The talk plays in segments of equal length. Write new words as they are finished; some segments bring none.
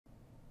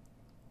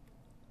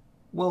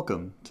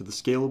Welcome to the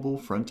Scalable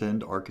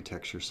Front-End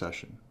Architecture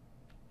session.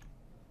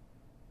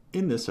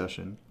 In this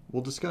session,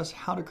 we'll discuss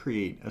how to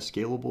create a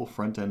scalable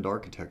front-end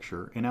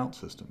architecture in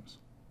OutSystems.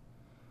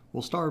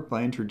 We'll start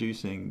by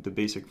introducing the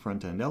basic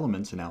front-end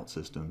elements in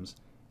OutSystems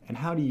and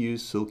how to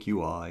use Silk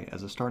UI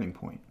as a starting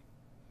point.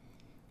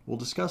 We'll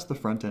discuss the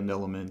front-end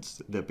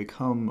elements that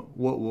become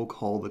what we'll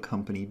call the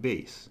company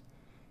base,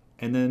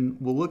 and then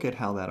we'll look at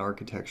how that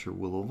architecture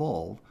will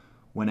evolve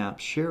when apps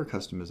share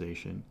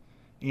customization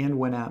and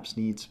when apps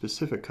need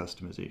specific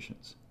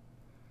customizations.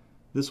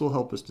 This will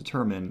help us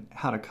determine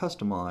how to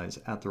customize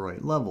at the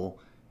right level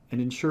and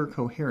ensure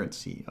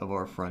coherency of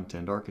our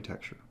front-end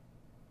architecture.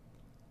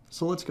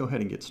 So let's go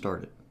ahead and get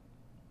started.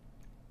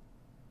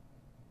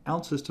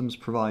 OutSystems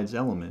provides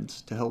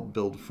elements to help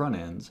build front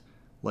ends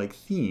like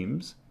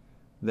themes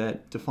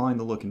that define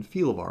the look and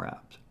feel of our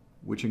app,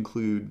 which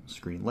include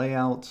screen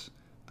layouts,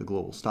 the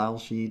global style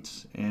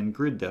sheets, and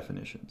grid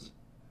definitions.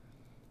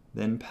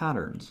 Then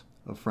patterns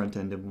of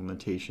front-end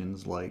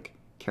implementations like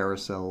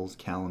carousels,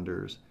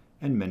 calendars,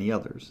 and many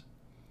others.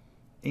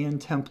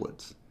 And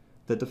templates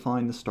that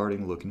define the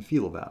starting look and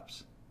feel of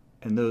apps,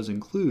 and those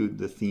include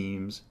the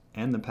themes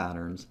and the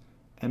patterns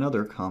and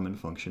other common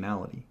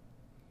functionality.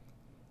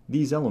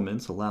 These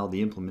elements allow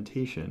the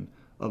implementation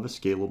of a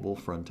scalable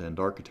front-end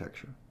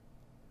architecture.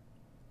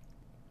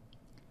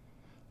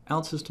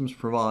 OutSystems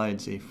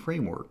provides a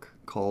framework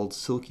called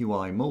Silk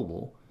UI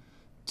Mobile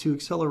to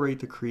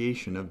accelerate the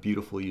creation of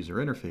beautiful user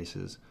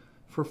interfaces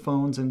for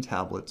phones and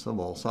tablets of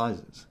all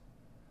sizes.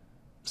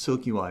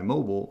 Silk UI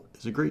Mobile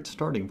is a great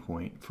starting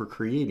point for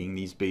creating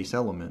these base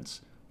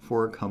elements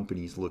for a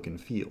company's look and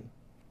feel.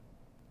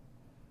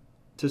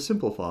 To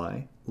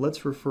simplify,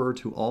 let's refer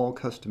to all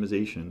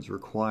customizations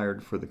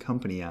required for the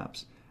company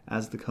apps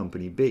as the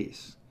company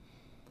base.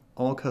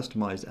 All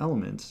customized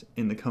elements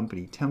in the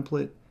company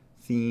template,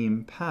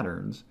 theme,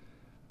 patterns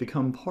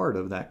become part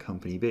of that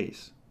company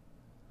base.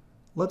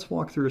 Let's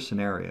walk through a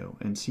scenario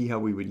and see how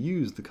we would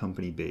use the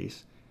company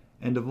base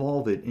and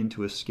evolve it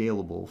into a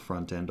scalable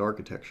front-end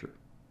architecture.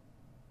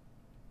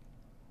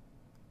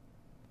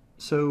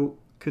 So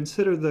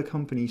consider the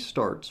company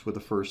starts with a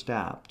first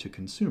app to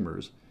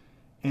consumers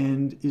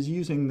and is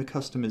using the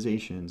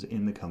customizations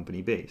in the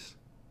company base.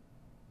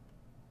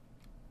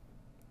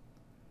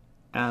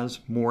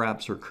 As more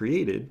apps are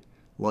created,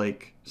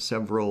 like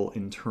several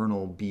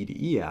internal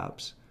B2E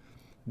apps,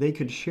 they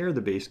could share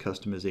the base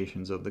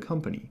customizations of the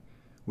company,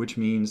 which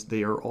means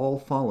they are all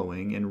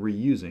following and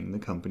reusing the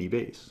company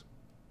base.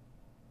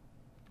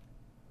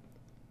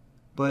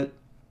 But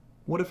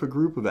what if a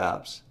group of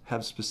apps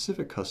have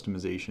specific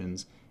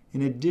customizations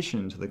in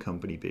addition to the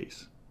company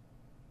base?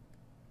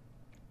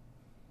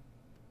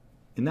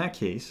 In that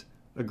case,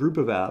 a group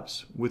of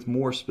apps with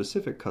more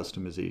specific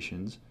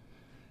customizations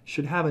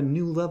should have a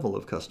new level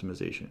of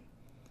customization.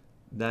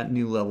 That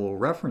new level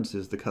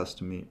references the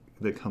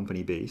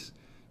company base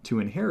to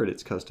inherit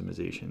its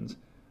customizations,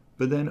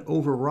 but then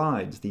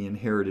overrides the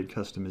inherited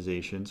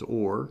customizations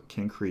or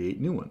can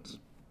create new ones.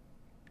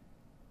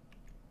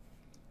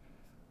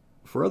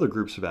 For other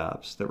groups of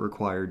apps that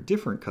require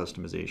different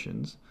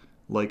customizations,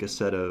 like a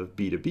set of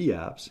B2B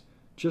apps,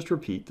 just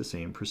repeat the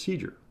same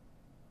procedure.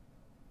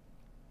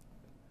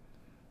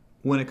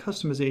 When a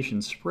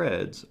customization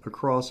spreads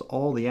across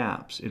all the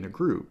apps in a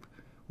group,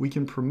 we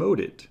can promote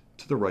it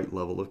to the right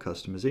level of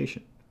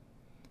customization.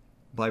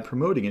 By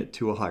promoting it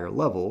to a higher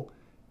level,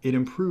 it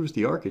improves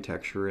the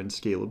architecture and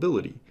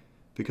scalability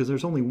because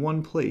there's only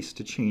one place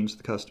to change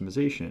the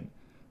customization,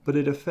 but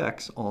it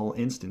affects all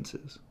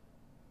instances.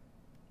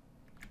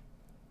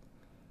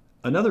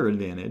 Another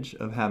advantage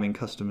of having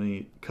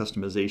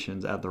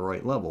customizations at the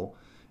right level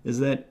is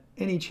that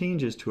any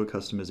changes to a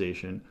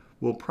customization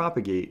will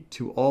propagate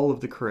to all of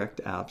the correct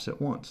apps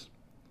at once.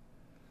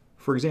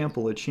 For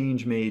example, a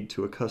change made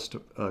to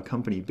a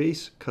company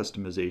base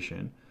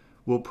customization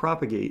will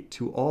propagate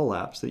to all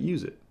apps that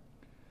use it,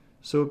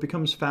 so it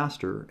becomes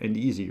faster and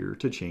easier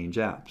to change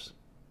apps.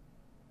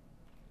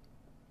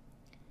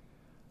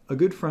 A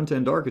good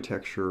front-end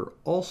architecture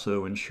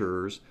also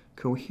ensures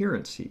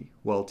coherency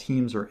while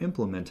teams are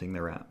implementing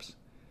their apps.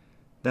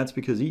 That's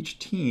because each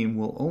team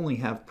will only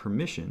have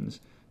permissions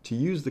to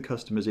use the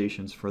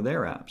customizations for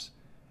their apps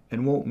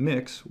and won't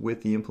mix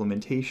with the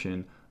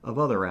implementation of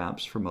other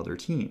apps from other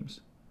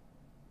teams.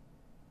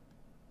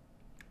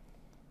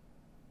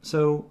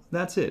 So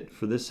that's it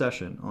for this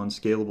session on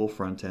scalable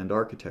front-end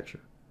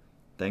architecture.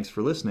 Thanks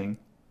for listening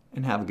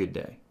and have a good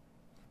day.